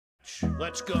march.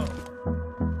 Let's go.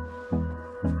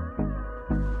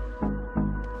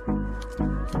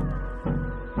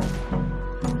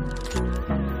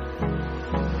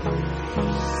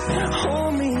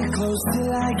 Hold me close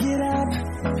till I get up.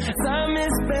 Time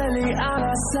is barely on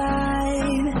our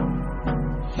side.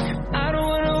 I don't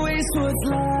wanna waste what's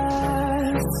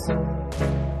left.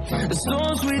 The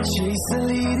storms we chase are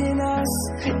leading us,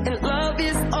 and love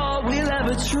is all we'll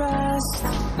ever trust.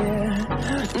 Yeah,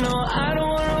 no, I don't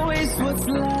wanna waste what's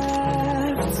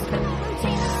left.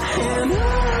 And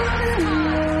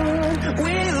on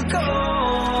we'll go,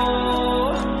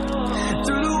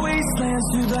 through the wastelands,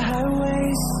 through the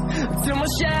highways, till my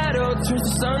shadow turns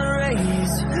to sun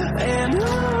rays. And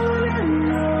on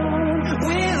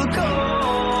we'll go,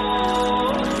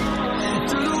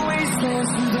 through the wastelands,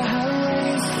 through the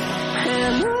highways,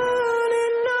 and on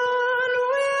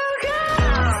we'll go.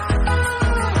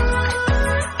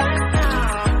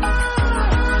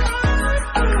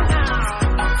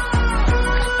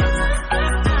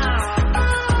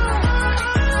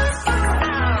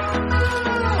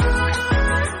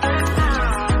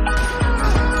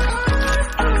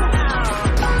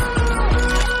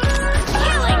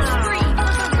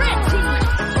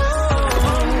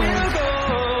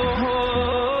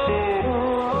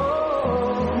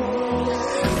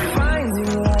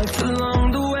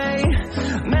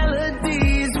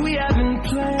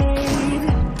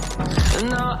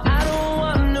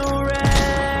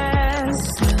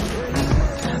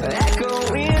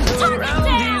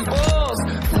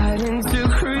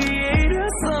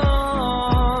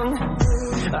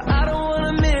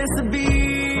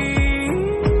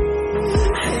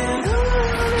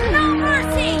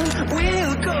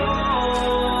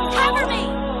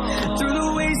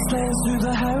 Through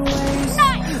the highways,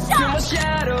 till my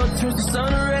shadow turns to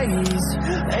sun rays.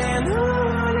 And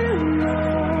on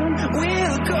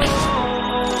we'll go,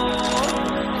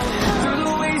 through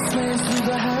the wastelands, through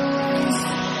the highways,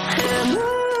 and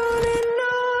on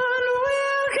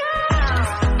we'll go.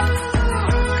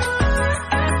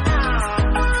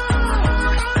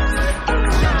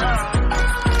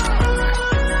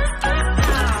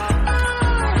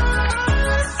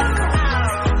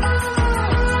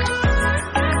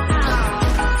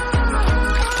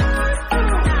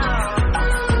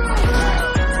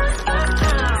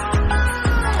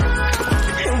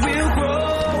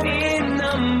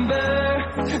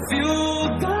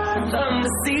 Fueled by them to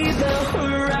see the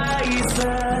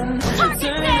horizon,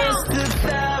 turn us to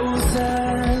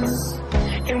thousands,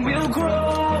 and we'll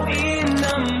grow in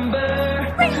number.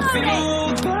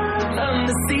 Fueled by them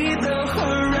to see the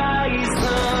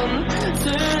horizon,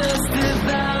 turn us to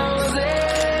thousands,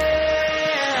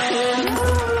 and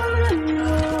on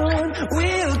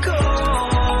we'll go,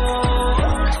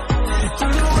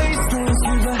 through the wastelands,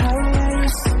 through the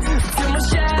highways, till my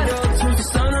shadow turns to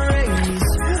sun rays.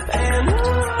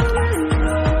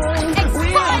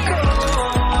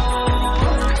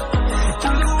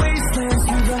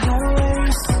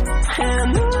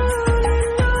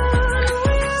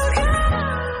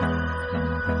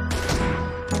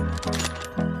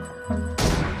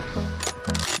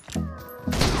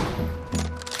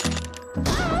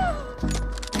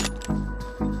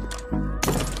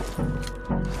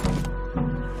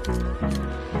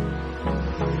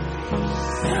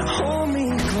 Hold me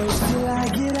close till I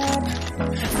get up.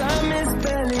 Time is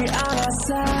barely on our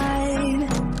side.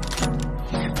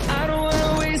 I don't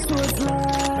wanna waste what's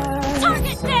left.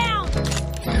 Target down!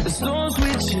 The storms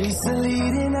we chase are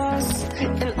leading us,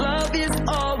 and love is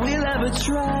all we'll ever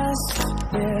trust.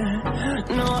 Yeah,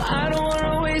 no, I don't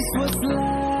wanna waste what's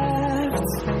left.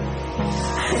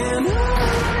 And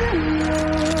on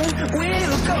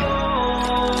we'll go,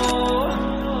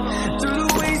 through the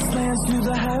wastelands, through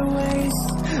the highways,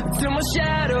 till my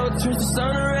shadow turns to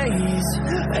sun rays.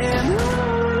 And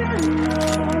on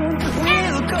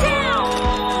we'll go,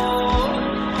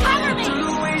 through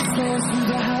the wastelands, through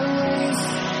the highways,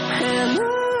 and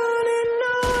on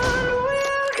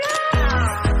we'll go.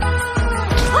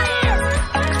 Clear!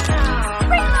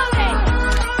 Reloading!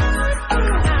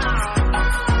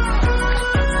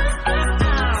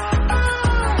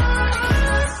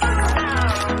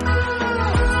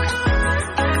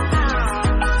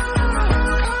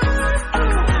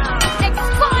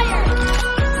 Expired!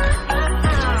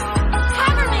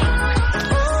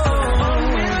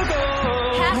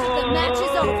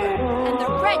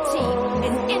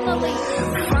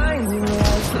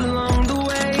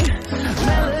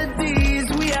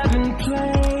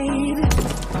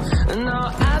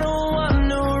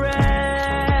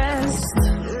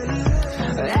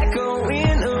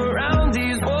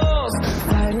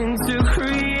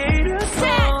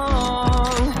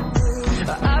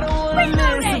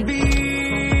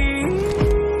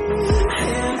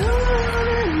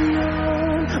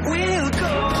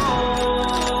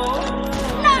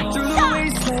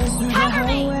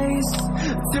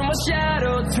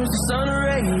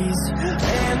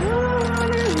 and on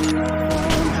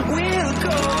we'll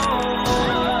go.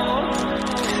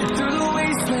 Through the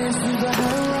wastelands, through the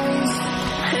highways,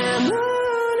 and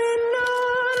on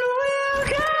we'll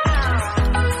go.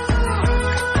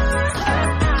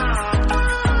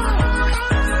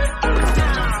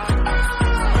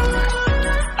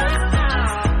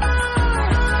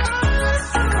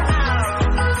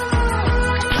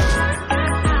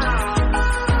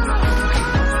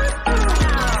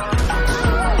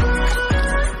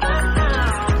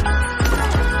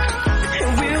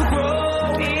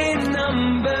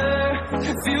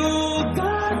 Fueled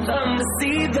by them to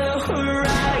see the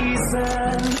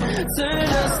horizon, turn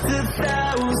us to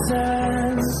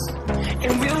thousands,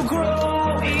 and we'll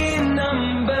grow in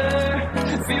number.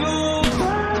 Fueled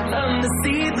by them to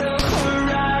see the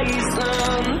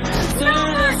horizon,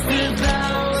 turn us to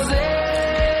thousands,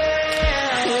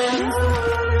 and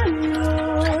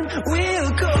on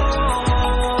we'll go.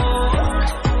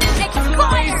 Through the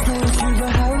wastelands, through the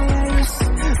highways,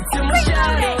 till my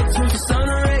shadow turns to sun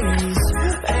rays.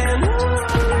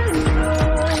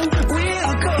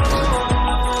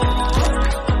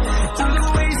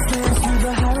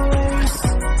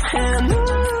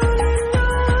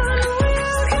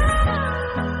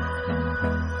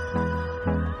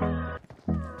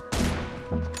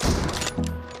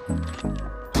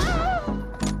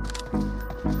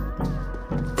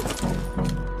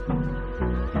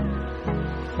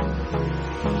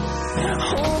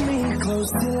 Hold me close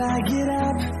till I get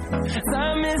up.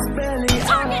 Time is barely on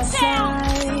our Target side.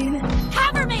 down!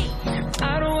 Cover me!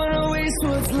 I don't wanna waste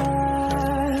what's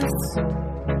left.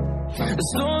 The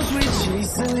storms we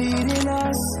chase are leading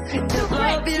us. If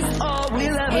love is all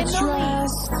we'll ever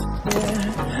trust.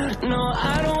 Yeah. No,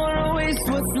 I don't wanna waste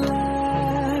what's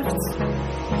left.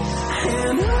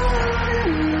 And on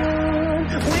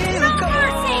we'll No go.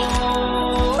 mercy!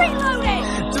 Reloading!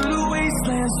 Through the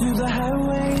wastelands, through the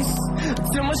highways,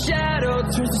 till my shadow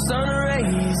turns to sun